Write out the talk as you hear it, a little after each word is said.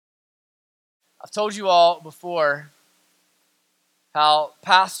I've told you all before how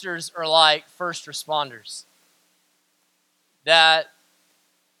pastors are like first responders. That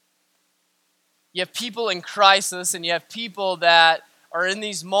you have people in crisis and you have people that are in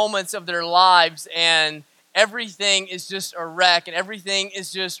these moments of their lives and everything is just a wreck and everything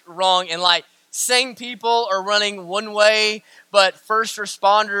is just wrong. And like sane people are running one way, but first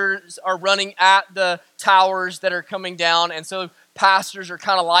responders are running at the towers that are coming down. And so pastors are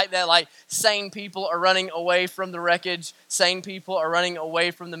kind of like that. Like sane people are running away from the wreckage. Sane people are running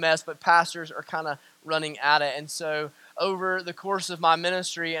away from the mess, but pastors are kind of running at it. And so over the course of my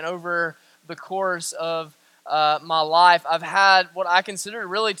ministry and over the course of my life, I've had what I consider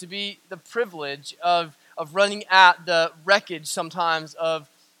really to be the privilege of running at the wreckage sometimes of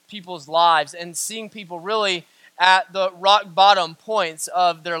people's lives and seeing people really at the rock bottom points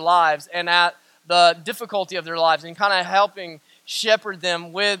of their lives and at the difficulty of their lives and kind of helping shepherd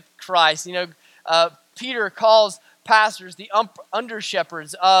them with Christ. You know, Peter calls pastors the under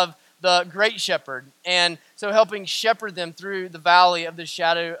shepherds of the great shepherd, and so helping shepherd them through the valley of the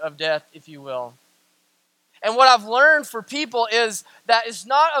shadow of death, if you will. And what I've learned for people is that it's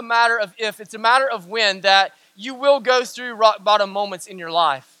not a matter of if, it's a matter of when, that you will go through rock bottom moments in your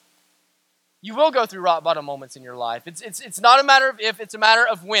life. You will go through rock bottom moments in your life. It's not a matter of if, it's a matter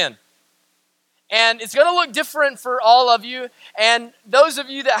of when. And it's going to look different for all of you. And those of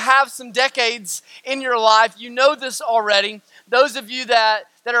you that have some decades in your life, you know this already. Those of you that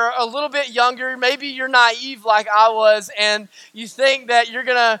are a little bit younger, maybe you're naive like I was, and you think that you're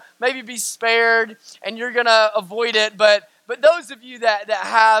going to maybe be spared and you're going to avoid it. But those of you that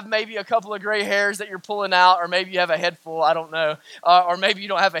have maybe a couple of gray hairs that you're pulling out, or maybe you have a head full, I don't know, or maybe you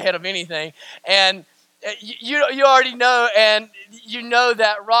don't have a head of anything, and you already know, and you know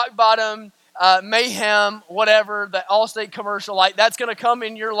that rock bottom, mayhem, whatever, the Allstate commercial, like that's going to come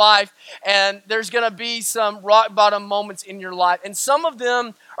in your life, and there's going to be some rock bottom moments in your life, and some of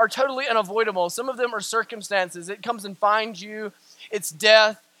them are totally unavoidable. Some of them are circumstances. It comes and finds you. It's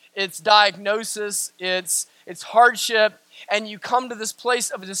death. It's diagnosis. It's hardship, and you come to this place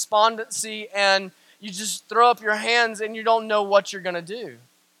of despondency, and you just throw up your hands, and you don't know what you're going to do.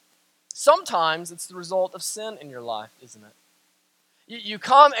 Sometimes it's the result of sin in your life, isn't it? You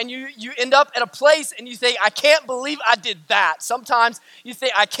come and you end up at a place and you think, I can't believe I did that. Sometimes you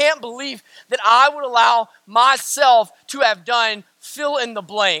think, I can't believe that I would allow myself to have done fill in the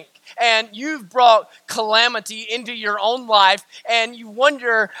blank. And you've brought calamity into your own life and you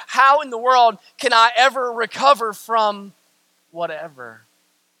wonder, how in the world can I ever recover from whatever?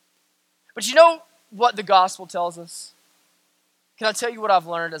 But you know what the gospel tells us? Can I tell you what I've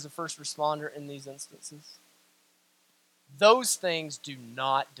learned as a first responder in these instances? Those things do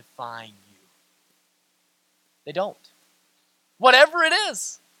not define you. They don't. Whatever it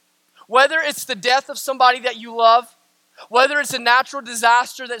is, whether it's the death of somebody that you love, whether it's a natural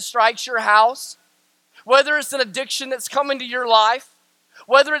disaster that strikes your house, whether it's an addiction that's come into your life,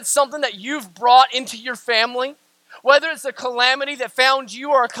 whether it's something that you've brought into your family, whether it's a calamity that found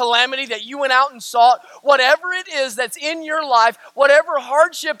you or a calamity that you went out and sought, whatever it is that's in your life, whatever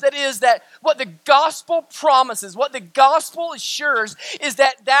hardship that is, that what the gospel promises, what the gospel assures is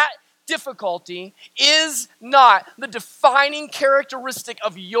that difficulty is not the defining characteristic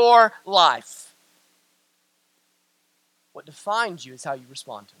of your life. What defines you is how you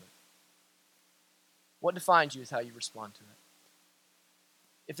respond to it. What defines you is how you respond to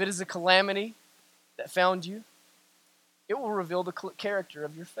it. If it is a calamity that found you, it will reveal the character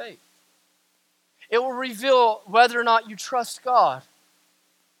of your faith. It will reveal whether or not you trust God.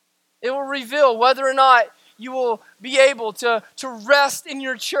 It will reveal whether or not you will be able to rest in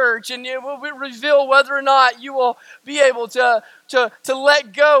your church, and it will reveal whether or not you will be able to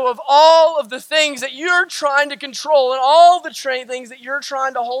let go of all of the things that you're trying to control and all the things that you're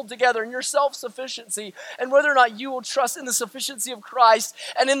trying to hold together and your self-sufficiency, and whether or not you will trust in the sufficiency of Christ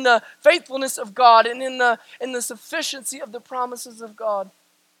and in the faithfulness of God and in the sufficiency of the promises of God.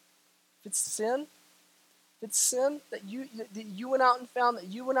 If it's sin that you went out and found, that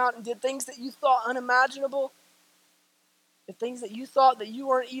you went out and did things that you thought unimaginable, the things that you thought that you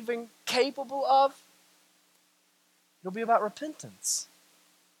weren't even capable of, it'll be about repentance,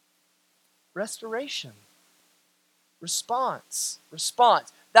 restoration, response.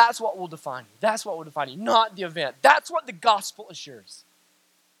 That's what will define you. That's what will define you, not the event. That's what the gospel assures.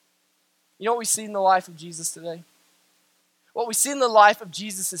 You know what we see in the life of Jesus today? What we see in the life of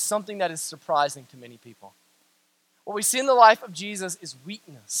Jesus is something that is surprising to many people. What we see in the life of Jesus is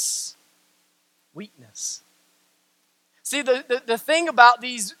weakness. Weakness. See, the thing about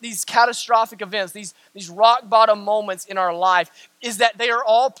these catastrophic events, these rock bottom moments in our life, is that they are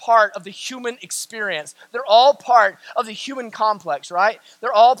all part of the human experience. They're all part of the human complex, right?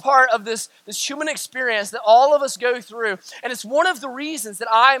 They're all part of this human experience that all of us go through. And it's one of the reasons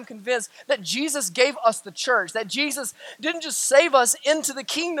that I am convinced that Jesus gave us the church, that Jesus didn't just save us into the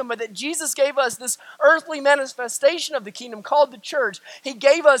kingdom, but that Jesus gave us this earthly manifestation of the kingdom called the church. He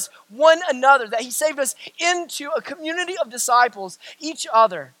gave us one another, that he saved us into a community of disciples, each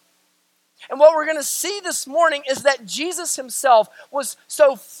other. And what we're going to see this morning is that Jesus himself was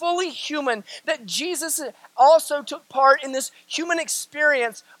so fully human that Jesus also took part in this human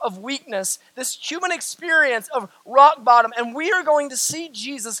experience of weakness, this human experience of rock bottom. And we are going to see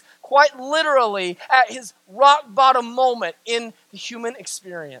Jesus quite literally at his rock bottom moment in the human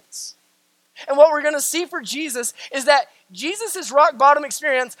experience. And what we're going to see for Jesus is that Jesus' rock bottom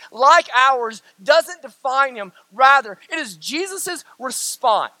experience, like ours, doesn't define him. Rather, it is Jesus'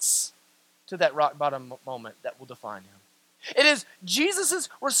 response to that rock bottom moment that will define him. It is Jesus'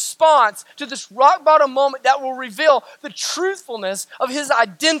 response to this rock bottom moment that will reveal the truthfulness of his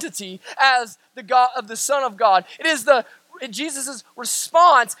identity as the God, of the Son of God. It is Jesus'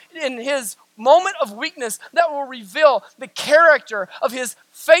 response in his moment of weakness that will reveal the character of his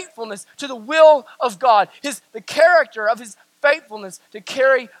faithfulness to the will of God, the character of his faithfulness to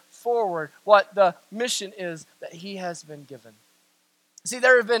carry forward what the mission is that he has been given. See,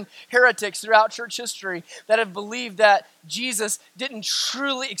 there have been heretics throughout church history that have believed that Jesus didn't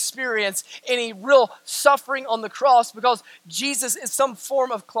truly experience any real suffering on the cross because Jesus is some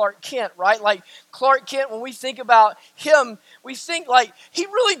form of Clark Kent, right? Like Clark Kent, when we think about him, we think like he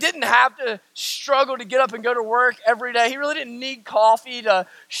really didn't have to struggle to get up and go to work every day. He really didn't need coffee to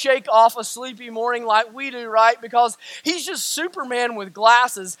shake off a sleepy morning like we do, right? Because he's just Superman with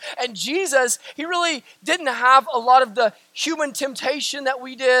glasses. And Jesus, he really didn't have a lot of the human temptation that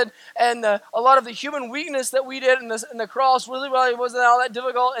we did and a lot of the human weakness that we did in the cross. Really, well, it wasn't all that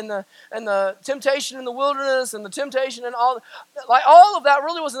difficult. And the temptation in the wilderness and the temptation and all of that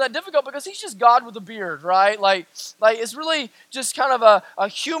really wasn't that difficult because he's just God with a beard, right? Like it's really just kind of a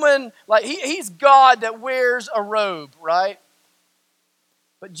human, like he's God that wears a robe, right?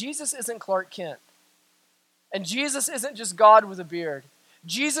 But Jesus isn't Clark Kent. And Jesus isn't just God with a beard.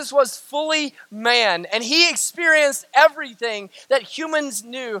 Jesus was fully man, and he experienced everything that humans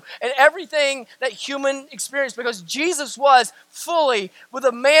knew and everything that human experienced because Jesus was fully with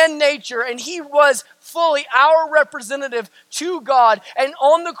a man nature, and he was fully our representative to God. And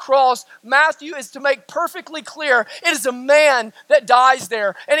on the cross, Matthew is to make perfectly clear, it is a man that dies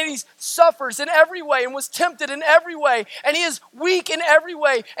there, and he suffers in every way and was tempted in every way, and he is weak in every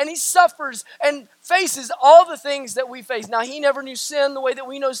way, and he suffers and faces all the things that we face. Now, he never knew sin the way that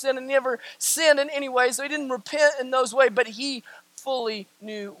we know sin, and he never sinned in any way, so he didn't repent in those ways, but he fully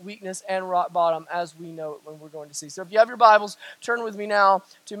knew weakness and rock bottom as we know it when we're going to see. So if you have your Bibles, turn with me now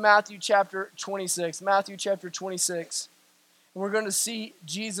to Matthew chapter 26. Matthew chapter 26. And we're going to see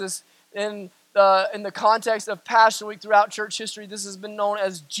Jesus in the context of Passion Week throughout church history. This has been known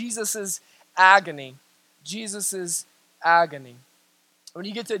as Jesus' agony. Jesus' agony. When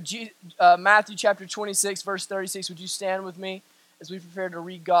you get to Matthew chapter 26, verse 36, would you stand with me as we prepare to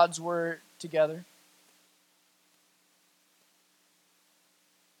read God's word together?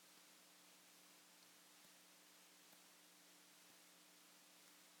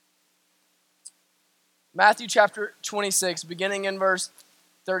 Matthew chapter 26, beginning in verse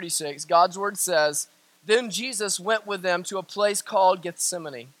 36, God's word says, "Then Jesus went with them to a place called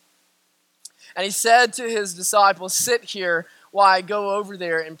Gethsemane. And he said to his disciples, 'Sit here while I go over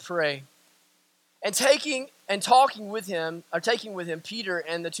there and pray.' And taking with him Peter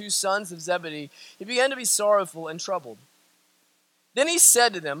and the two sons of Zebedee, he began to be sorrowful and troubled. Then he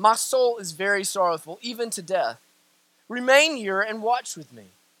said to them, 'My soul is very sorrowful, even to death. Remain here and watch with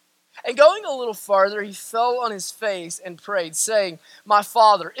me.' And going a little farther, he fell on his face and prayed, saying, 'My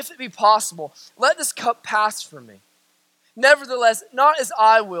Father, if it be possible, let this cup pass from me. Nevertheless, not as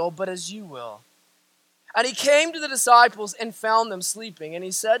I will, but as you will.' And he came to the disciples and found them sleeping. And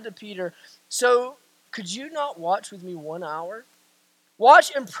he said to Peter, 'So could you not watch with me 1 hour? Watch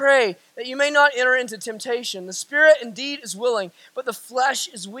and pray that you may not enter into temptation. The spirit indeed is willing, but the flesh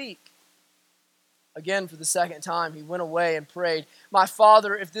is weak.' Again, for the second time, he went away and prayed, 'My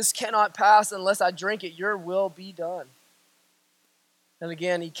Father, if this cannot pass unless I drink it, your will be done.' And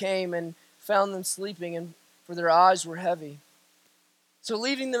again, he came and found them sleeping, and for their eyes were heavy. So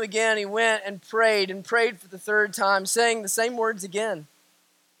leaving them again, he went and prayed for the third time, saying the same words again.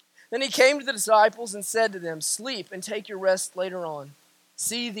 Then he came to the disciples and said to them, 'Sleep and take your rest later on.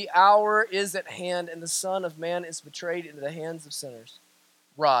 See, the hour is at hand, and the Son of Man is betrayed into the hands of sinners.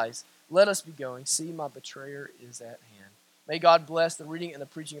 Rise, let us be going. See, my betrayer is at hand.'" May God bless the reading and the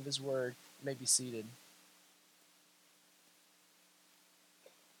preaching of his word. You may be seated.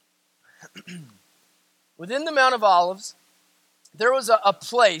 Within the Mount of Olives, there was a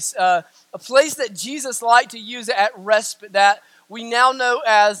place that Jesus liked to use at respite that we now know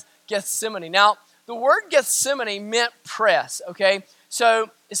as Gethsemane. Now, the word Gethsemane meant press, okay? So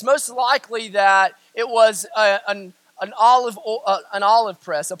it's most likely that it was an olive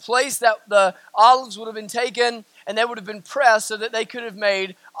press, a place that the olives would have been taken and they would have been pressed so that they could have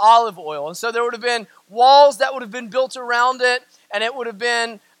made olive oil. And so there would have been walls that would have been built around it, and it would have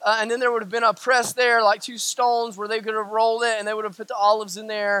been, and then there would have been a press there, like two stones where they could have rolled it, and they would have put the olives in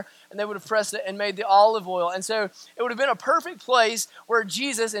there, and they would have pressed it and made the olive oil. And so it would have been a perfect place where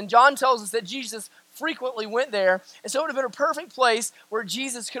Jesus, and John tells us that Jesus frequently went there, and so it would have been a perfect place where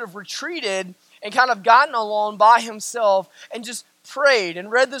Jesus could have retreated and kind of gotten alone by himself and just prayed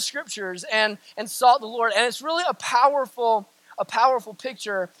and read the scriptures and sought the Lord. And it's really a powerful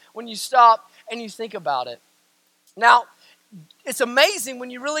picture when you stop and you think about it. Now, it's amazing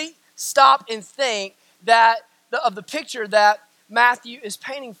when you really stop and think of the picture that Matthew is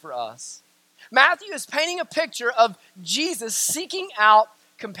painting for us. Matthew is painting a picture of Jesus seeking out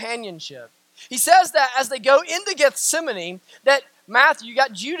companionship. He says that as they go into Gethsemane, that Matthew, you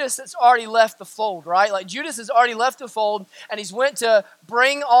got Judas that's already left the fold, right? Like Judas has already left the fold, and he's went to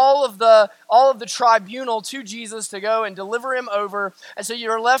bring all of the tribunal to Jesus to go and deliver him over. And so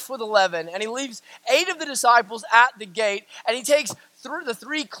you're left with 11, and he leaves 8 of the disciples at the gate, and he takes the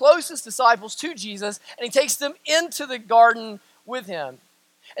 3 closest disciples to Jesus, and he takes them into the garden with him.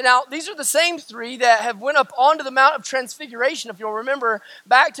 And now, these are the same 3 that have went up onto the Mount of Transfiguration. If you'll remember,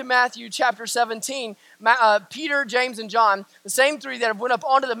 back to Matthew chapter 17, Peter, James, and John, the same 3 that have went up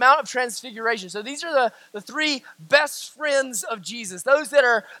onto the Mount of Transfiguration. So these are the 3 best friends of Jesus, those that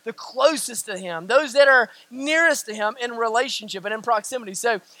are the closest to him, those that are nearest to him in relationship and in proximity.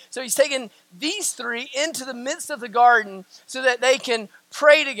 So he's taken these 3 into the midst of the garden so that they can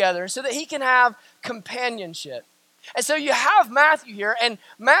pray together, so that he can have companionship. And so you have Matthew here, and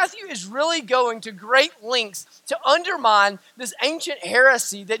Matthew is really going to great lengths to undermine this ancient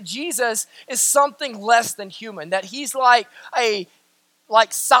heresy that Jesus is something less than human, that he's like a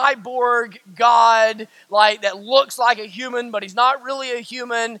cyborg God, like that looks like a human, but he's not really a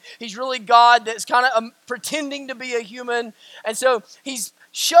human. He's really God that's kind of pretending to be a human. And so he's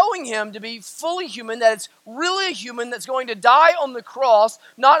showing him to be fully human, that it's really a human that's going to die on the cross,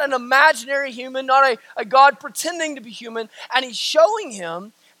 not an imaginary human, not a God pretending to be human. And he's showing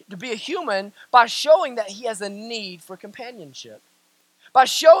him to be a human by showing that he has a need for companionship, by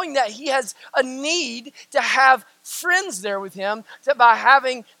showing that he has a need to have friends there with him, that by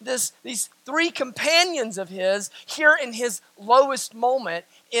having these 3 companions of his here in his lowest moment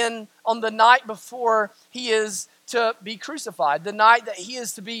on the night before he is to be crucified, the night that he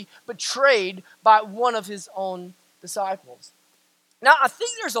is to be betrayed by one of his own disciples. Now, I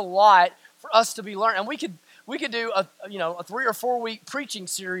think there's a lot for us to be learned, and we could do a 3 or 4 week preaching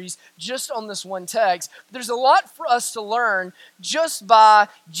series just on this one text. But there's a lot for us to learn just by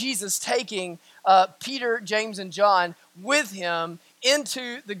Jesus taking Peter, James, and John with him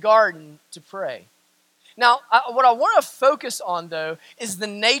into the garden to pray. Now, what I want to focus on, though, is the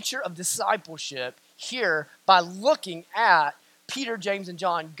nature of discipleship here by looking at Peter, James, and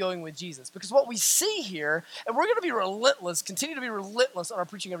John going with Jesus. Because what we see here, and we're going to be relentless, continue to be relentless on our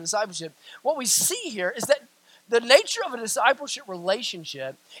preaching of discipleship, what we see here is that the nature of a discipleship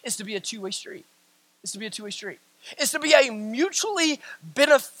relationship is to be a two-way street. It's to be a two-way street. It's to be a mutually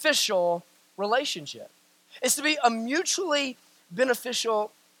beneficial relationship. It's to be a mutually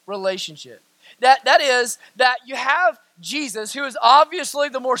beneficial relationship. That is, that you have Jesus, who is obviously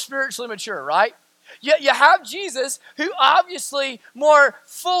the more spiritually mature, right? Yet you have Jesus, who obviously more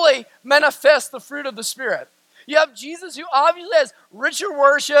fully manifests the fruit of the Spirit. You have Jesus, who obviously has richer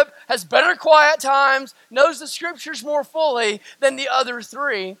worship, has better quiet times, knows the Scriptures more fully than the other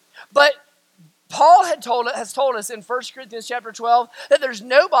 3. But Paul has told us in 1 Corinthians chapter 12 that there's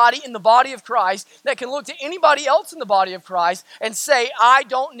nobody in the body of Christ that can look to anybody else in the body of Christ and say, I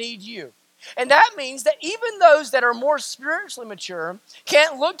don't need you. And that means that even those that are more spiritually mature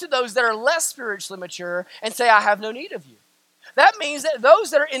can't look to those that are less spiritually mature and say, I have no need of you. That means that those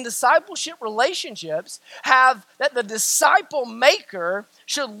that are in discipleship relationships that the disciple maker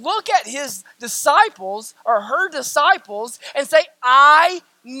should look at his disciples or her disciples and say, I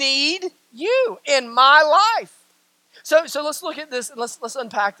need you in my life. So let's look at this and let's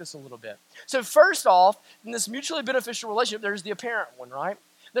unpack this a little bit. So first off, in this mutually beneficial relationship, there's the apparent one, right?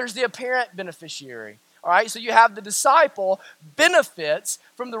 There's the apparent beneficiary. All right, so you have the disciple benefits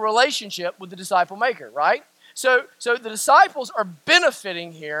from the relationship with the disciple maker, right? So the disciples are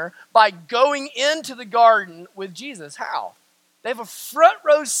benefiting here by going into the garden with Jesus. How? They have a front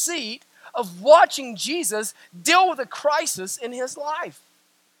row seat of watching Jesus deal with a crisis in his life.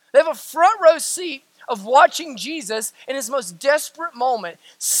 They have a front row seat of watching Jesus in his most desperate moment,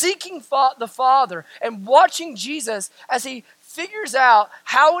 seeking the Father and watching Jesus as he figures out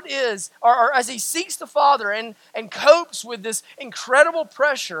how it is, or as he seeks the Father and copes with this incredible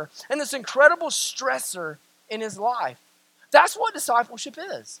pressure and this incredible stressor in his life. That's what discipleship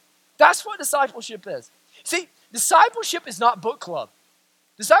is. That's what discipleship is. See, discipleship is not book club.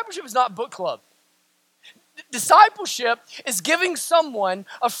 Discipleship is not book club. Discipleship is giving someone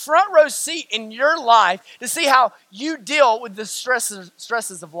a front row seat in your life to see how you deal with the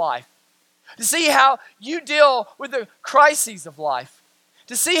stresses of life, to see how you deal with the crises of life,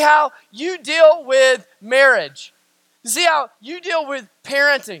 to see how you deal with marriage, to see how you deal with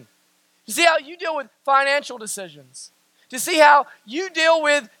parenting, to see how you deal with financial decisions, to see how you deal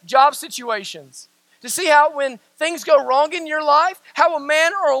with job situations, to see how when things go wrong in your life, how a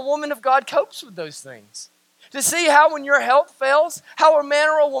man or a woman of God copes with those things. To see how when your health fails, how a man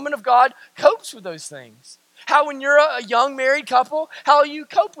or a woman of God copes with those things. How when you're a young married couple, how you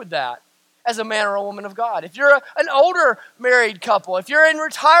cope with that as a man or a woman of God. If you're an older married couple, if you're in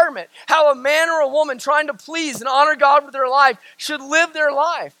retirement, how a man or a woman trying to please and honor God with their life should live their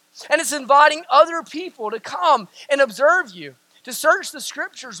life. And it's inviting other people to come and observe you, to search the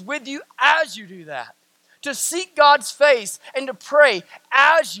scriptures with you as you do that, to seek God's face and to pray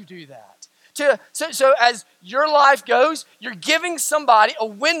as you do that. So as your life goes, you're giving somebody a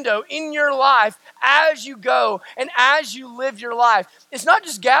window in your life as you go and as you live your life. It's not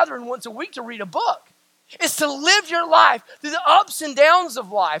just gathering once a week to read a book. It's to live your life through the ups and downs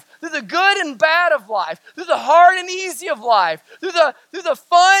of life, through the good and bad of life, through the hard and easy of life, through the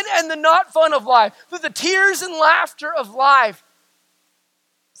fun and the not fun of life, through the tears and laughter of life.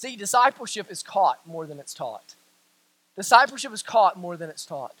 See, discipleship is caught more than it's taught. Discipleship is caught more than it's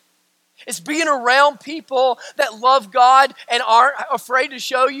taught. It's being around people that love God and aren't afraid to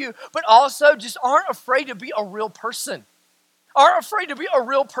show you, but also just aren't afraid to be a real person. Aren't afraid to be a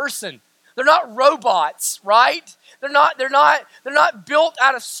real person. They're not robots, right? They're not built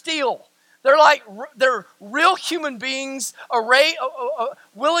out of steel. They're real human beings,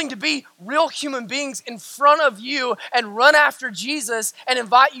 willing to be real human beings in front of you and run after Jesus and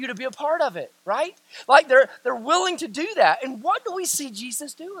invite you to be a part of it, right? Like they're willing to do that. And what do we see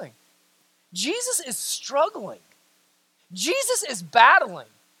Jesus doing? Jesus is struggling. Jesus is battling.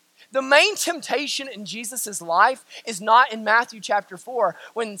 The main temptation in Jesus' life is not in Matthew chapter 4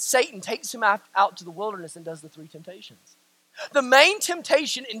 when Satan takes him out to the wilderness and does the 3 temptations. The main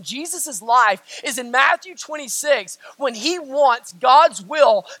temptation in Jesus' life is in Matthew 26 when he wants God's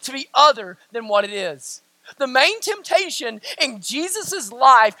will to be other than what it is. The main temptation in Jesus'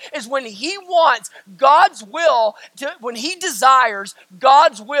 life is when he wants God's will, when he desires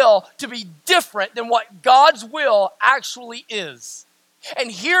God's will to be different than what God's will actually is.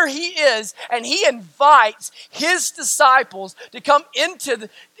 And here he is, and he invites his disciples to come into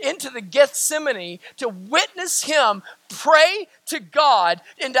the Gethsemane to witness him pray to God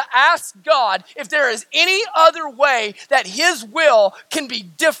and to ask God if there is any other way that his will can be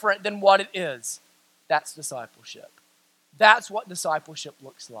different than what it is. That's discipleship. That's what discipleship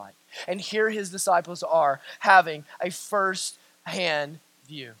looks like. And here his disciples are having a first-hand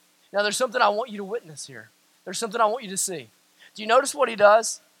view. Now there's something I want you to witness here. There's something I want you to see. Do you notice what he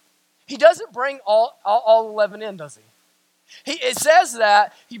does? He doesn't bring all 11 in, does he? It says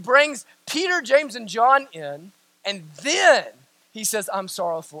that he brings Peter, James, and John in, and then he says, I'm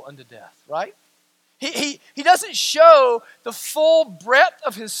sorrowful unto death, right? He doesn't show the full breadth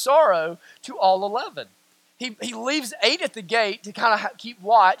of his sorrow to all 11. He leaves 8 at the gate to kind of keep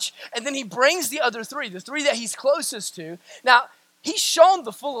watch, and then he brings the other 3, the 3 that he's closest to. Now, he's shown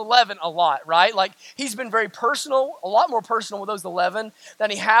the full 11 a lot, right? Like, he's been very personal, a lot more personal with those 11 than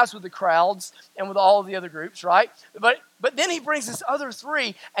he has with the crowds and with all of the other groups, right? But then he brings this other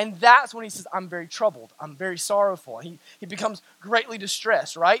 3, and that's when he says, I'm very troubled. I'm very sorrowful. He becomes greatly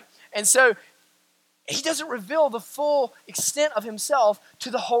distressed, right? And so he doesn't reveal the full extent of himself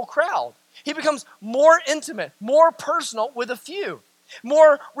to the whole crowd. He becomes more intimate, more personal with a few,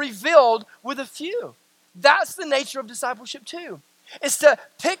 more revealed with a few. That's the nature of discipleship too. It's to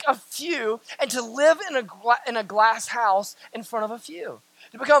pick a few and to live in a glass house in front of a few.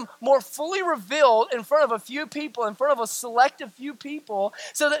 to become more fully revealed in front of a few people, in front of a selective few people,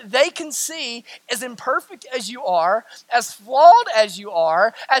 so that they can see, as imperfect as you are, as flawed as you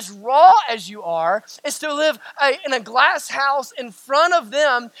are, as raw as you are, is to live in a glass house in front of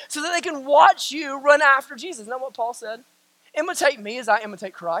them so that they can watch you run after Jesus. Isn't that what Paul said? Imitate me as I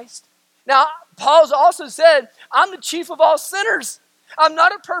imitate Christ. Now, Paul's also said, I'm the chief of all sinners. I'm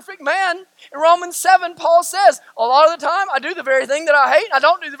not a perfect man. In Romans 7, Paul says, a lot of the time I do the very thing that I hate. I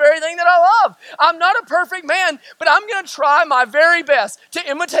don't do the very thing that I love. I'm not a perfect man, but I'm going to try my very best to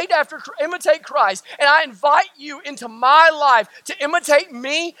imitate Christ. And I invite you into my life to imitate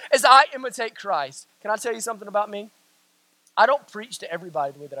me as I imitate Christ. Can I tell you something about me? I don't preach to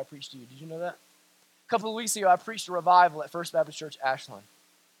everybody the way that I preach to you. Did you know that? A couple of weeks ago, I preached a revival at First Baptist Church, Ashland.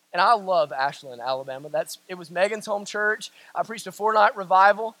 And I love Ashland, Alabama. It was Megan's home church. I preached a 4-night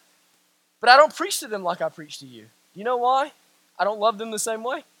revival. But I don't preach to them like I preach to you. You know why? I don't love them the same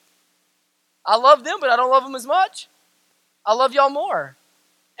way. I love them, but I don't love them as much. I love y'all more.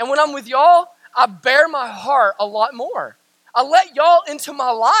 And when I'm with y'all, I bear my heart a lot more. I let y'all into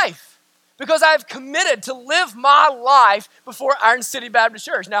my life because I've committed to live my life before Iron City Baptist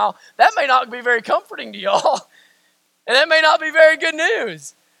Church. Now, that may not be very comforting to y'all, and that may not be very good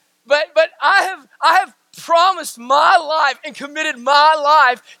news. But I have promised my life and committed my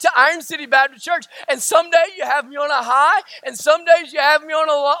life to Iron City Baptist Church. And some days you have me on a high, and some days you have me on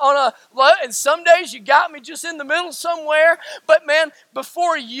a low, and some days you got me just in the middle somewhere. But man,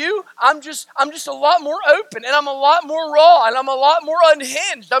 before you, I'm just a lot more open, and I'm a lot more raw, and I'm a lot more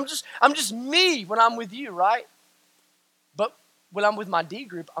unhinged. I'm just me when I'm with you, right? But when I'm with my D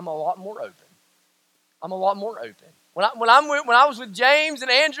group, I'm a lot more open. I'm a lot more open. When I was with James and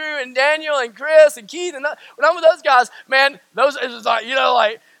Andrew and Daniel and Chris and Keith and when I'm with those guys, man, those it was like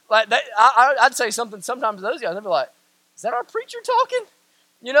I'd say something sometimes to those guys. They'd be like, "Is that our preacher talking?"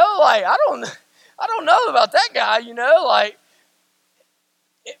 I don't know about that guy.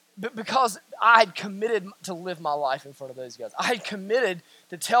 Because I had committed to live my life in front of those guys. I had committed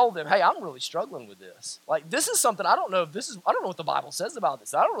to tell them, "Hey, I'm really struggling with this. Like, this is something I don't know what the Bible says about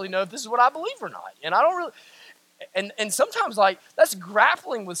this. I don't really know if this is what I believe or not, and I don't really." And sometimes that's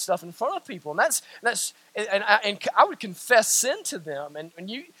grappling with stuff in front of people, and I would confess sin to them, and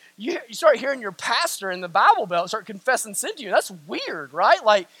you start hearing your pastor in the Bible Belt start confessing sin to you. That's weird,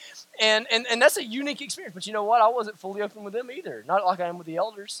 right? And that's a unique experience. But you know what? I wasn't fully open with them either. Not like I am with the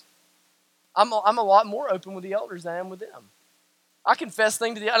elders. I'm a lot more open with the elders than I am with them. I confess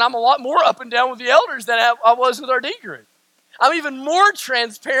things to and I'm a lot more up and down with the elders than I was with our D group. I'm even more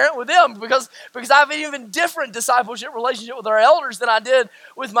transparent with them because I have an even different discipleship relationship with our elders than I did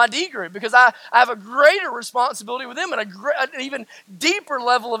with my D group, because I have a greater responsibility with them and an even deeper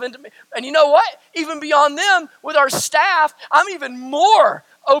level of intimacy. And you know what? Even beyond them, with our staff, I'm even more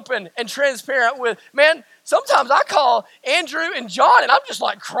open and transparent with, man, sometimes I call Andrew and John and I'm just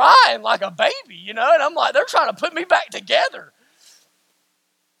like crying like a baby, and I'm like, they're trying to put me back together.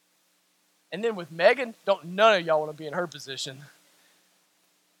 And then with Megan, none of y'all want to be in her position.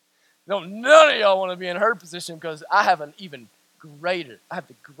 None of y'all want to be in her position, because I have the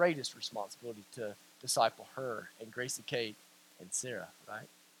greatest responsibility to disciple her and Gracie, Kate, and Sarah, right?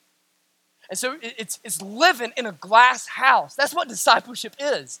 And so it's living in a glass house. That's what discipleship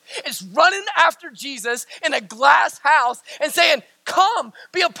is. It's running after Jesus in a glass house and saying, "Come,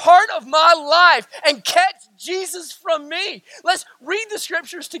 be a part of my life and catch Jesus from me." Let's read the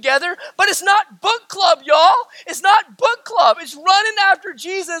scriptures together, but it's not book club, y'all. It's not book club. It's running after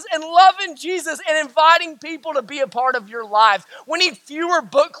Jesus and loving Jesus and inviting people to be a part of your lives. We need fewer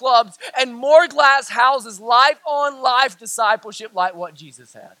book clubs and more glass houses, life-on-life discipleship like what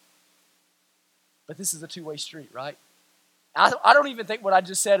Jesus had. But this is a two-way street, right? I don't even think what I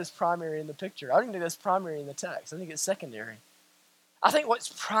just said is primary in the picture. I don't even think that's primary in the text. I think it's secondary. I think what's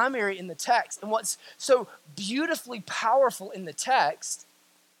primary in the text and what's so beautifully powerful in the text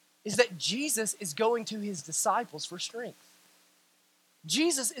is that Jesus is going to his disciples for strength.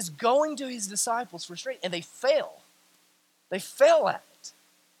 Jesus is going to his disciples for strength, and they fail. They fail at it.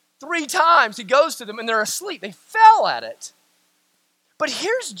 3 times he goes to them and they're asleep. They fell at it. But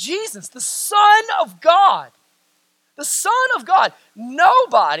here's Jesus, the Son of God. The Son of God.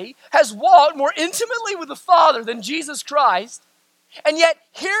 Nobody has walked more intimately with the Father than Jesus Christ. And yet,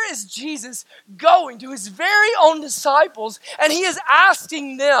 here is Jesus going to his very own disciples, and he is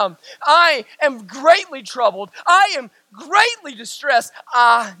asking them, "I am greatly troubled. I am greatly distressed.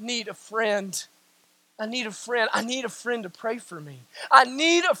 I need a friend. I need a friend. I need a friend to pray for me. I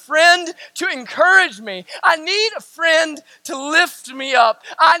need a friend to encourage me. I need a friend to lift me up.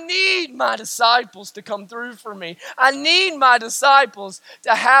 I need my disciples to come through for me. I need my disciples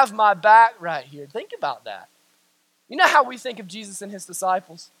to have my back right here. Think about that. You know how we think of Jesus and his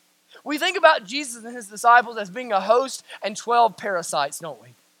disciples? We think about Jesus and his disciples as being a host and 12 parasites, don't we?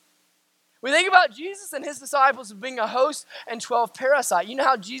 We think about Jesus and his disciples as being a host and 12 parasites. You know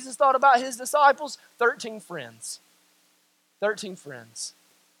how Jesus thought about his disciples? 13 friends. 13 friends.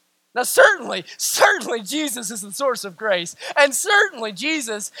 Now certainly Jesus is the source of grace. And certainly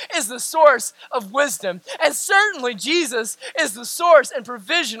Jesus is the source of wisdom. And certainly Jesus is the source and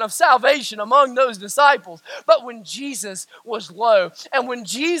provision of salvation among those disciples. But when Jesus was low, and when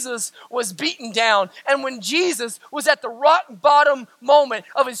Jesus was beaten down, and when Jesus was at the rock bottom moment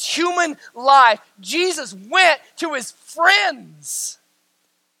of his human life, Jesus went to his friends,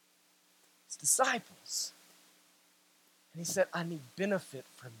 his disciples. And he said, I need benefit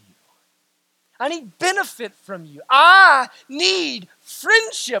from you. I need benefit from you. I need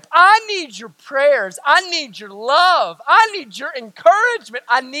friendship. I need your prayers. I need your love. I need your encouragement.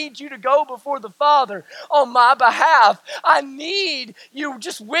 I need you to go before the Father on my behalf. I need you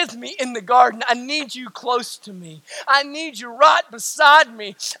just with me in the garden. I need you close to me. I need you right beside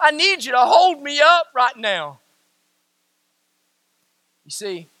me. I need you to hold me up right now. You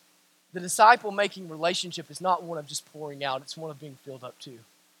see, the disciple-making relationship is not one of just pouring out. It's one of being filled up too.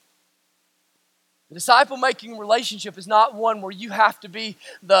 The disciple-making relationship is not one where you have to be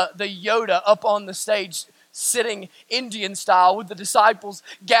the Yoda up on the stage sitting Indian style with the disciples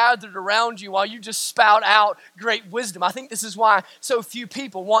gathered around you while you just spout out great wisdom. I think this is why so few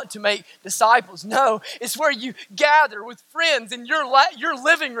people want to make disciples. No, it's where you gather with friends in your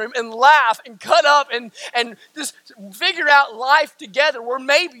living room and laugh and cut up and just figure out life together, where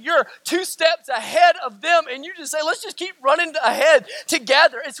maybe you're 2 steps ahead of them and you just say, let's just keep running ahead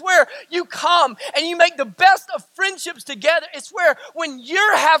together. It's where you come and you make the best of friendships together. It's where when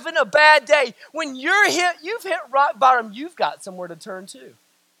you're having a bad day, when you've hit rock bottom, you've got somewhere to turn to.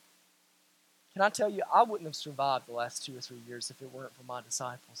 Can I tell you, I wouldn't have survived the last 2 or 3 years if it weren't for my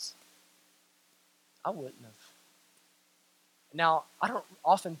disciples. I wouldn't have. Now, I don't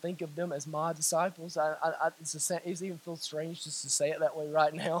often think of them as my disciples. It even feels strange just to say it that way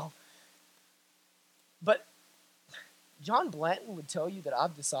right now. But John Blanton would tell you that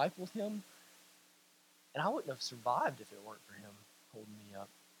I've discipled him, and I wouldn't have survived if it weren't for him holding me up.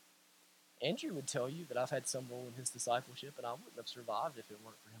 Andrew would tell you that I've had some role in his discipleship, and I wouldn't have survived if it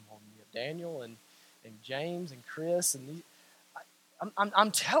weren't for him holding me up. Daniel and James and Chris and I'm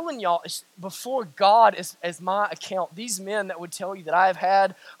telling y'all, before God as my account, these men that would tell you that I have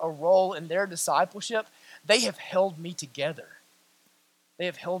had a role in their discipleship, they have held me together. They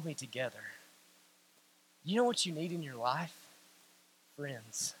have held me together. You know what you need in your life?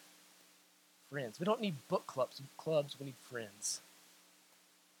 Friends. Friends. We don't need book clubs. We need friends.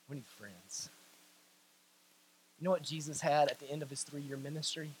 We need friends. You know what Jesus had at the end of his 3-year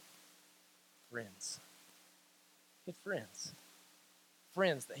ministry? Friends. He had friends.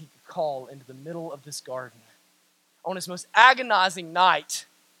 Friends that he could call into the middle of this garden on his most agonizing night,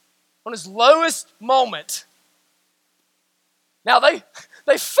 on his lowest moment. Now they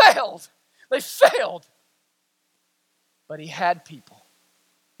failed. They failed. But he had people.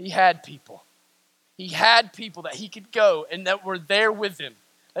 He had people. He had people that he could go and that were there with him.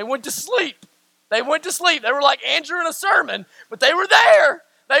 They went to sleep. They went to sleep. They were like Andrew in a sermon, but they were there.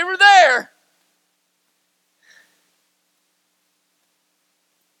 They were there.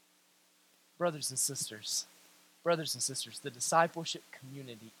 Brothers and sisters, the discipleship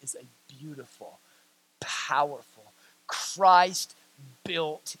community is a beautiful, powerful,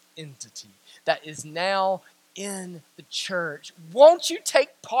 Christ-built entity that is now in the church. Won't you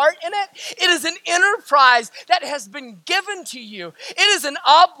take part in it? It is an enterprise that has been given to you. It is an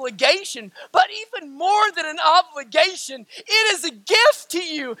obligation, but even more than an obligation, it is a gift to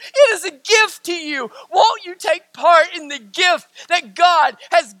you. It is a gift to you. Won't you take part in the gift that God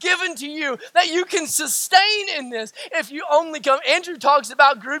has given to you, that you can sustain in this? If you only come, Andrew talks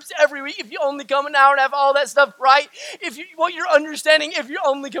about groups every week. If you only come an hour and a half, all that stuff, right? What you're understanding, if you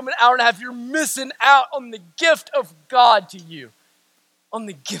only come an hour and a half, you're missing out on the gift of God to you. On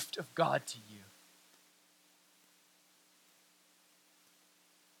the gift of God to you.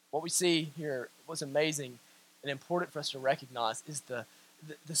 What we see here, what's amazing and important for us to recognize is the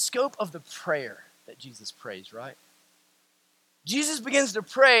scope of the prayer that Jesus prays, right? Jesus begins to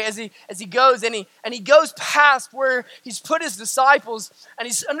pray as he goes, and he goes past where he's put his disciples, and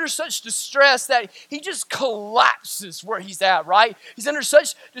he's under such distress that he just collapses where he's at, right? He's under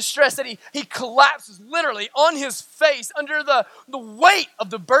such distress that he collapses literally on his face under the weight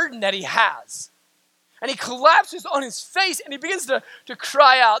of the burden that he has. And he collapses on his face and he begins to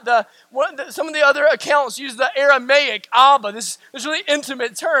cry out. Some of the other accounts use the Aramaic Abba, this really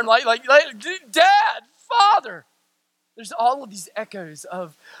intimate term, like Dad, Father. There's all of these echoes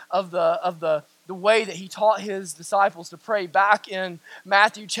of the way that he taught his disciples to pray back in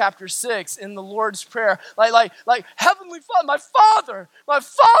Matthew chapter 6 in the Lord's Prayer. Like Heavenly Father, my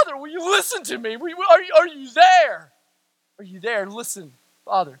Father, will you listen to me? Are you there? Are you there? Listen,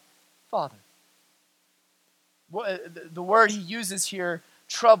 Father. The word he uses here,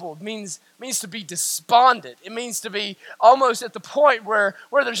 troubled, means to be despondent. It means to be almost at the point where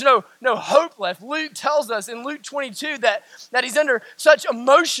there's no hope left. Luke tells us in Luke 22 that he's under such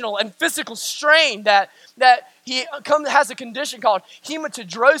emotional and physical strain that he has a condition called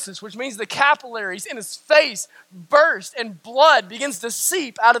hematidrosis, which means the capillaries in his face burst and blood begins to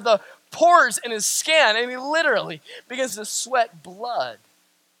seep out of the pores in his skin, and he literally begins to sweat blood.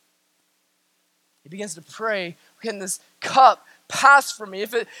 He begins to pray, can this cup pass from me?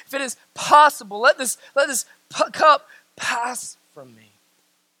 If it is possible, let this cup pass from me.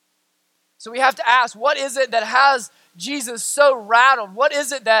 So we have to ask, what is it that has Jesus so rattled? What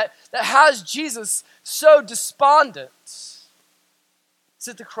is it that has Jesus so despondent? It's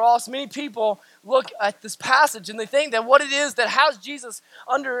at the cross. Many people look at this passage and they think that what it is that has Jesus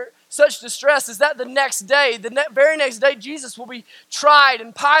under such distress is that the very next day, Jesus will be tried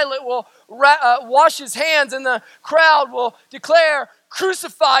and Pilate will wash his hands and the crowd will declare,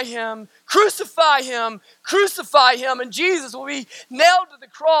 crucify him, crucify him, crucify him. And Jesus will be nailed to the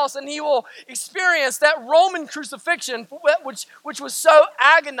cross and he will experience that Roman crucifixion, which was so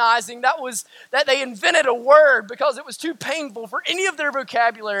agonizing that they invented a word because it was too painful for any of their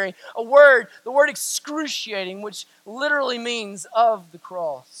vocabulary. The word excruciating, which literally means of the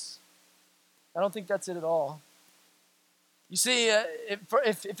cross. I don't think that's it at all. You see,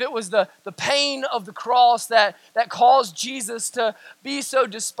 if it was the pain of the cross that caused Jesus to be so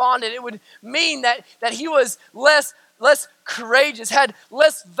despondent, it would mean that he was less courageous, had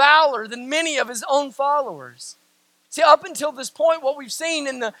less valor than many of his own followers. See, up until this point, what we've seen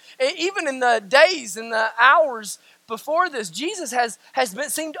even in the days and the hours before this, Jesus has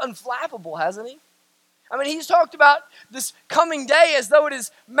seemed unflappable, hasn't he? I mean, he's talked about this coming day as though it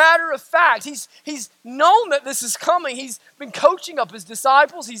is matter of fact. He's known that this is coming. He's been coaching up his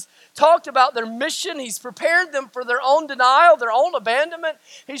disciples. He's talked about their mission. He's prepared them for their own denial, their own abandonment.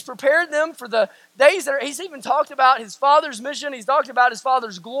 He's prepared them for the days he's even talked about his Father's mission. He's talked about his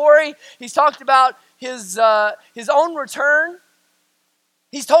Father's glory. He's talked about his own return.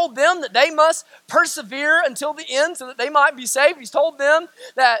 He's told them that they must persevere until the end so that they might be saved. He's told them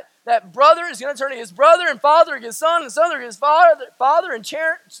that brother is going to turn against brother and father against son and son against father and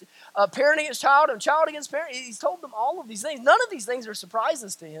parent against child and child against parent. He's told them all of these things. None of these things are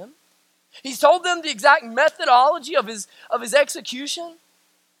surprises to him. He's told them the exact methodology of his execution.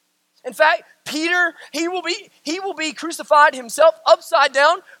 In fact, Peter, he will be crucified himself upside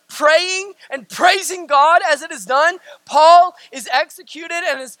down, praying and praising God as it is done. Paul is executed,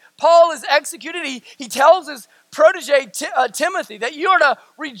 and as Paul is executed, he tells his protege Timothy that you are to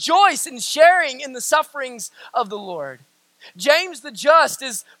rejoice in sharing in the sufferings of the Lord. James the just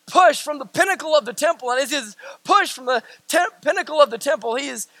is pushed from the pinnacle of the temple, and as he is pushed from the pinnacle of the temple,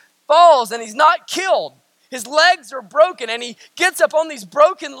 he falls and he's not killed. His legs are broken, and he gets up on these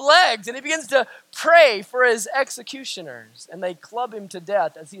broken legs, and he begins to pray for his executioners. And they club him to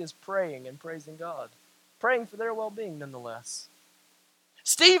death as he is praying and praising God. Praying for their well-being, nonetheless.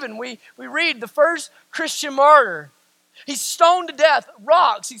 Stephen, we read the first Christian martyr. He's stoned to death.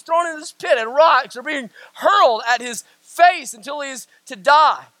 He's thrown in this pit, and rocks are being hurled at his face until he is to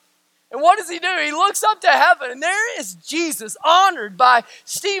die. And what does he do? He looks up to heaven, and there is Jesus honored by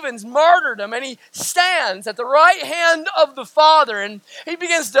Stephen's martyrdom, and he stands at the right hand of the Father, and he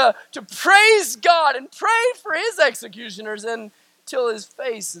begins to praise God and pray for his executioners until his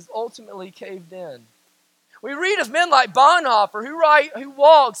face is ultimately caved in. We read of men like Bonhoeffer who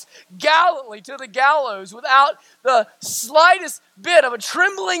walks gallantly to the gallows without the slightest bit of a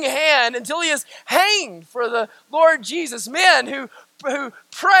trembling hand until he is hanged for the Lord Jesus. Men who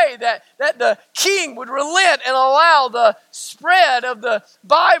pray that the king would relent and allow the spread of the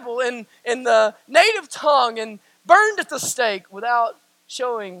Bible in the native tongue and burned at the stake without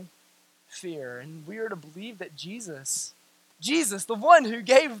showing fear. And we are to believe that Jesus Jesus, the one who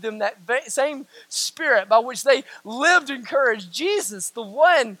gave them that same spirit by which they lived in courage. Jesus, the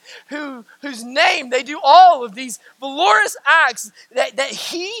one whose name they do all of these valorous acts, that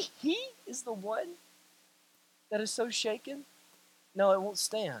he is the one that is so shaken. No, it won't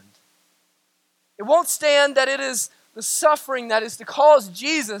stand. It won't stand that it is the suffering that is to cause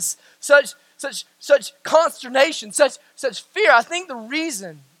Jesus such consternation, such fear. I think the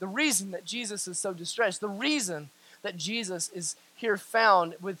reason that Jesus is so distressed, the reason that Jesus is here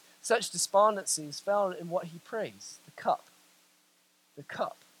found with such despondency is found in what he prays, the cup. The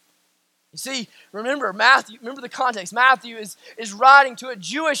cup. You see, remember the context. Matthew is writing to a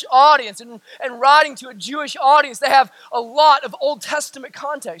Jewish audience, and writing to a Jewish audience, they have a lot of Old Testament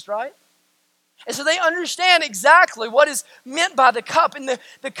context, right? And so they understand exactly what is meant by the cup. And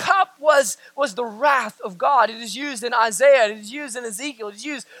the cup was the wrath of God. It is used in Isaiah. It is used in Ezekiel. It is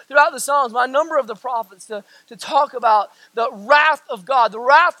used throughout the Psalms by a number of the prophets to talk about the wrath of God. The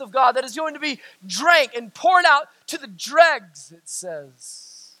wrath of God that is going to be drank and poured out to the dregs, it says.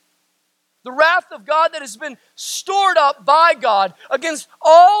 The wrath of God that has been stored up by God against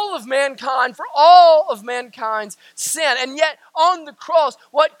all of mankind for all of mankind's sin. And yet on the cross,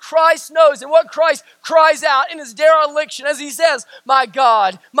 what Christ knows and what Christ cries out in his dereliction as he says, my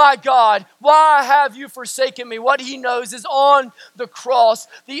God, why have you forsaken me? What he knows is on the cross,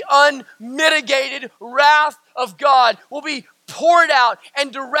 the unmitigated wrath of God will be poured out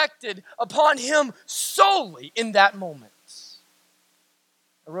and directed upon him solely in that moment.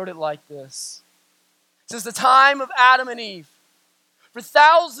 I wrote it like this. Since the time of Adam and Eve, for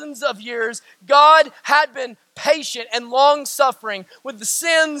thousands of years, God had been patient and long-suffering with the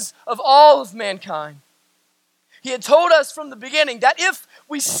sins of all of mankind. He had told us from the beginning that if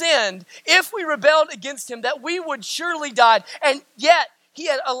we sinned, if we rebelled against him, that we would surely die. And yet, he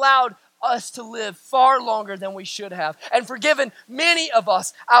had allowed us to live far longer than we should have, and forgiven many of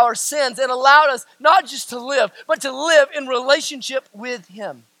us our sins, and allowed us not just to live, but to live in relationship with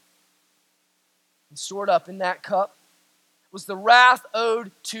him. And stored up in that cup was the wrath owed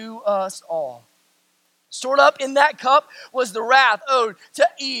to us all. Stored up in that cup was the wrath owed to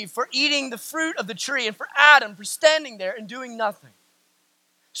Eve for eating the fruit of the tree, and for Adam for standing there and doing nothing.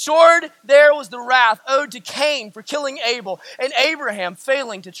 Stored there was the wrath owed to Cain for killing Abel, and Abraham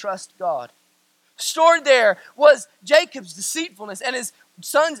failing to trust God. Stored there was Jacob's deceitfulness and his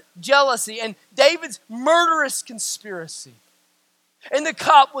son's jealousy and David's murderous conspiracy. In the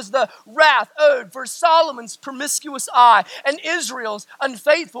cup was the wrath owed for Solomon's promiscuous eye and Israel's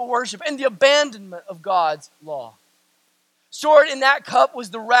unfaithful worship and the abandonment of God's law. Stored in that cup was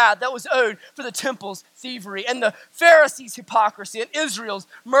the wrath that was owed for the temple's thievery and the Pharisees' hypocrisy and Israel's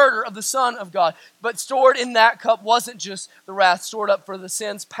murder of the Son of God. But stored in that cup wasn't just the wrath stored up for the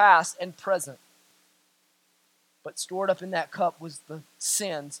sins past and present. But stored up in that cup was the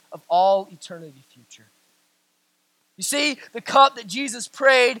sins of all eternity future. You see, the cup that Jesus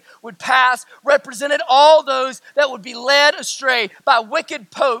prayed would pass represented all those that would be led astray by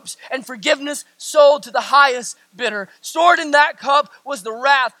wicked popes and forgiveness sold to the highest bidder. Stored in that cup was the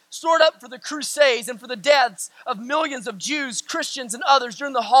wrath stored up for the Crusades and for the deaths of millions of Jews, Christians, and others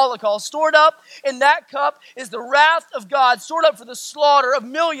during the Holocaust. Stored up in that cup is the wrath of God, stored up for the slaughter of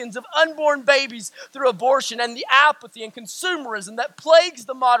millions of unborn babies through abortion and the apathy and consumerism that plagues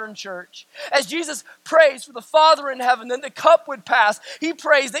the modern church. As Jesus prays for the Father in heaven that the cup would pass, he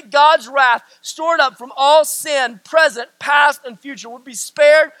prays that God's wrath stored up from all sin, present, past, and future, would be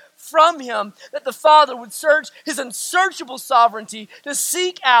spared from him, that the Father would search his unsearchable sovereignty to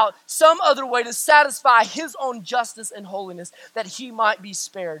seek out some other way to satisfy his own justice and holiness, that he might be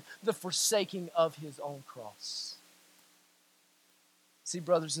spared the forsaking of his own cross. See,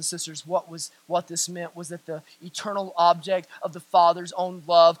 brothers and sisters, what this meant was that the eternal object of the Father's own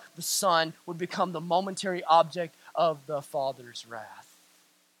love, the Son, would become the momentary object of the Father's wrath.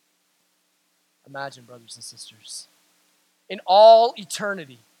 Imagine, brothers and sisters, in all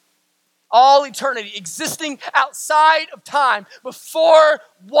eternity, existing outside of time, before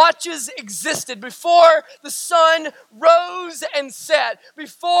watches existed, before the sun rose and set,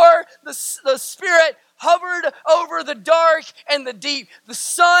 before the Spirit hovered over the dark and the deep, the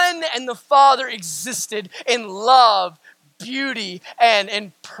Son and the Father existed in love, beauty, and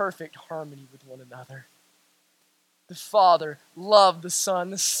in perfect harmony with one another. The Father loved the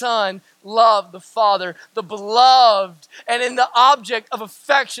Son loved the Father, the beloved, and in the object of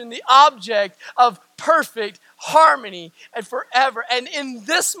affection, the object of perfect harmony and forever. And in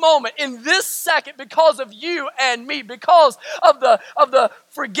this moment, in this second, because of you and me, because of the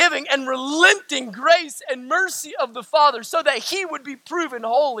forgiving and relenting grace and mercy of the Father, so that he would be proven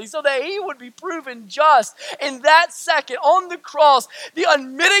holy, so that he would be proven just, in that second on the cross, the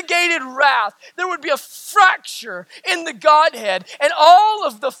unmitigated wrath, there would be a fracture in the Godhead, and all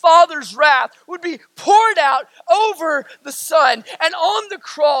of the Father's wrath would be poured out over the Son. And on the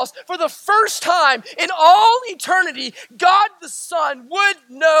cross, for the first time in all eternity, God the Son would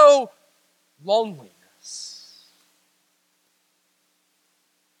know loneliness.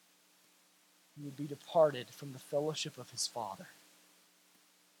 He would be departed from the fellowship of his Father.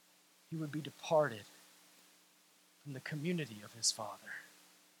 He would be departed from the community of his Father.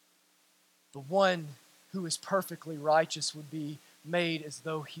 The one who is perfectly righteous would be made as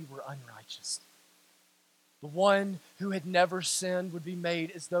though he were unrighteous. The one who had never sinned would be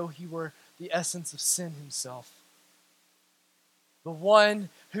made as though he were the essence of sin himself. The one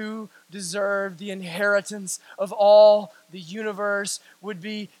who deserved the inheritance of all the universe would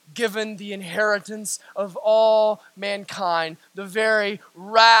be given the inheritance of all mankind, the very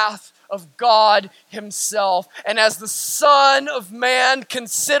wrath of God himself. And as the Son of Man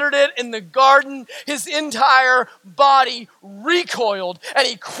considered it in the garden, his entire body recoiled and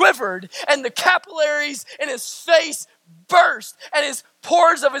he quivered, and the capillaries in his face burst, and his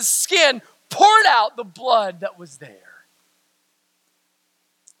pores of his skin poured out the blood that was there.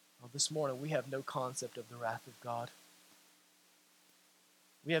 Well, this morning we have no concept of the wrath of God.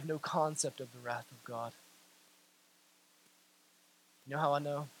 We have no concept of the wrath of God. You know how I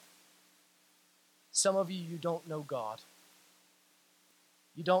know? Some of you don't know God.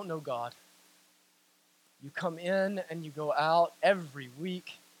 You don't know God. You come in and you go out every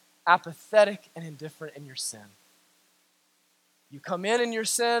week apathetic and indifferent in your sin. You come in your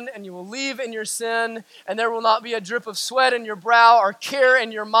sin and you will leave in your sin, and there will not be a drip of sweat in your brow or care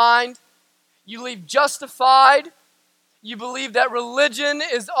in your mind. You leave justified. You believe that religion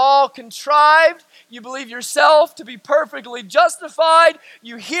is all contrived. You believe yourself to be perfectly justified.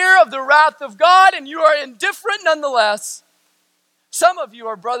 You hear of the wrath of God and you are indifferent nonetheless. Some of you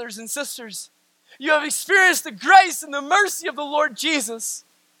are brothers and sisters. You have experienced the grace and the mercy of the Lord Jesus.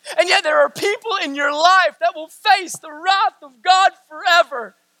 And yet there are people in your life that will face the wrath of God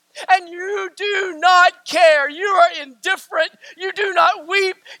forever. And you do not care. You are indifferent. You do not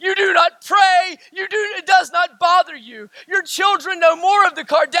weep. You do not pray. It does not bother you. Your children know more of the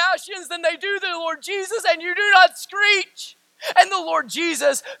Kardashians than they do the Lord Jesus, and you do not screech. And the Lord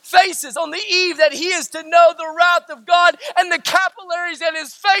Jesus faces on the eve that he is to know the wrath of God, and the capillaries in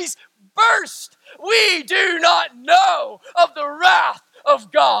his face burst. We do not know of the wrath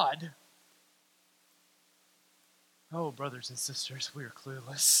of God. Oh, brothers and sisters, we are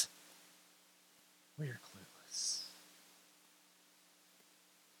clueless. We are clueless.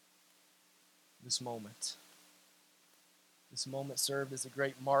 This moment served as a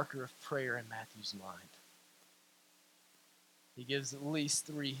great marker of prayer in Matthew's mind. He gives at least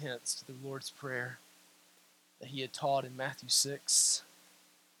 3 hints to the Lord's Prayer that he had taught in Matthew 6.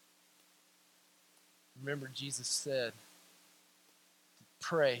 Remember, Jesus said to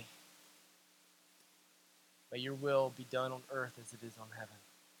pray, "May your will be done on earth as it is on heaven."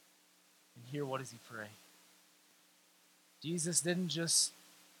 And here, what does he pray? Jesus didn't just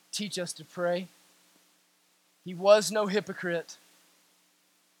teach us to pray. He was no hypocrite.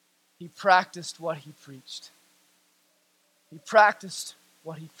 He practiced what he preached. He practiced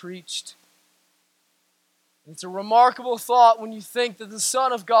what he preached. It's a remarkable thought when you think that the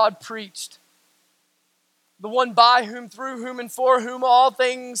Son of God preached. The one by whom, through whom, and for whom all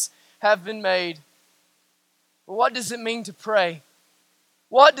things have been made. But what does it mean to pray?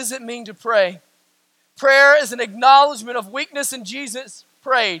 What does it mean to pray? Prayer is an acknowledgement of weakness, and Jesus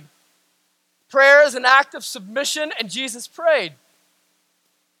prayed. Prayer is an act of submission, and Jesus prayed.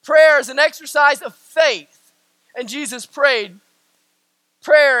 Prayer is an exercise of faith, and Jesus prayed.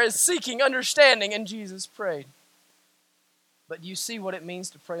 Prayer is seeking understanding, and Jesus prayed. But do you see what it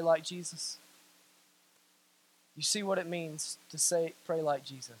means to pray like Jesus? You see what it means to pray like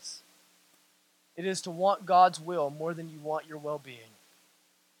Jesus? It is to want God's will more than you want your well-being.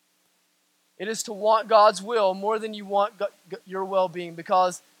 It is to want God's will more than you want your well-being,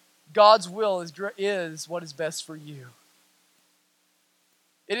 because God's will is what is best for you.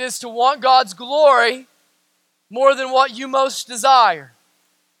 It is to want God's glory more than what you most desire,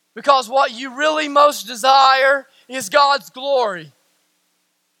 because what you really most desire is God's glory.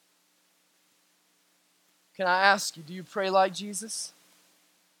 Can I ask you, do you pray like Jesus?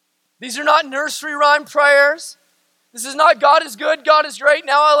 These are not nursery rhyme prayers. This is not God is good, God is great,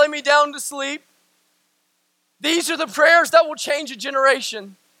 now I lay me down to sleep. These are the prayers that will change a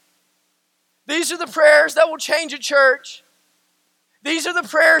generation. These are the prayers that will change a church. These are the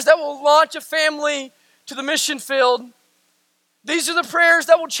prayers that will launch a family to the mission field. These are the prayers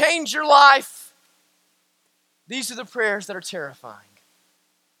that will change your life. These are the prayers that are terrifying.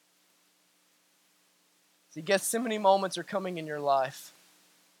 See, Gethsemane moments are coming in your life.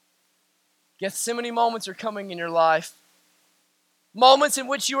 Gethsemane moments are coming in your life. Moments in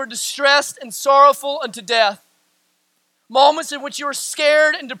which you are distressed and sorrowful unto death. Moments in which you are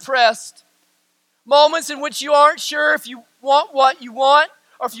scared and depressed. Moments in which you aren't sure if you want what you want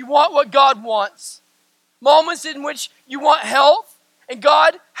or if you want what God wants. Moments in which you want health and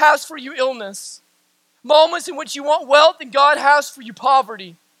God has for you illness. Moments in which you want wealth and God has for you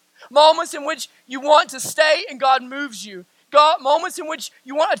poverty. Moments in which you want to stay and God moves you. Moments in which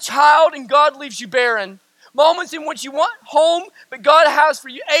you want a child and God leaves you barren. Moments in which you want home, but God has for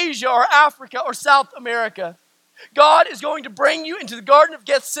you Asia or Africa or South America. God is going to bring you into the Garden of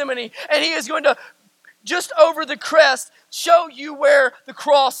Gethsemane, and He is going to, just over the crest, show you where the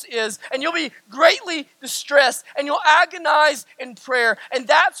cross is. And you'll be greatly distressed, and you'll agonize in prayer. And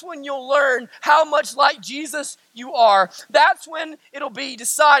that's when you'll learn how much like Jesus you are. That's when it'll be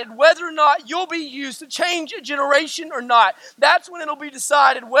decided whether or not you'll be used to change a generation or not. That's when it'll be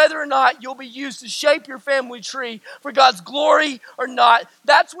decided whether or not you'll be used to shape your family tree for God's glory or not.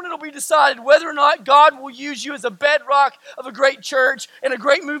 That's when it'll be decided whether or not God will use you as a bedrock of a great church and a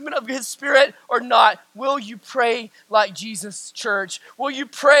great movement of His Spirit or not. Will you pray like Jesus, church? Will you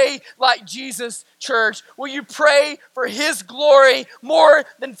pray like Jesus, church? Will you pray for His glory more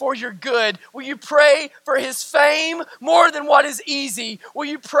than for your good? Will you pray for His fame more than what is easy? Will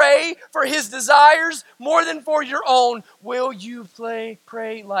you pray for His desires more than for your own? Will you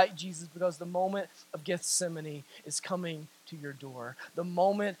pray like Jesus? Because the moment of Gethsemane is coming to your door. The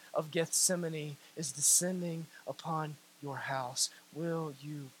moment of Gethsemane is descending upon your house. Will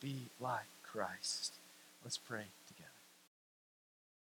you be like Christ? Let's pray.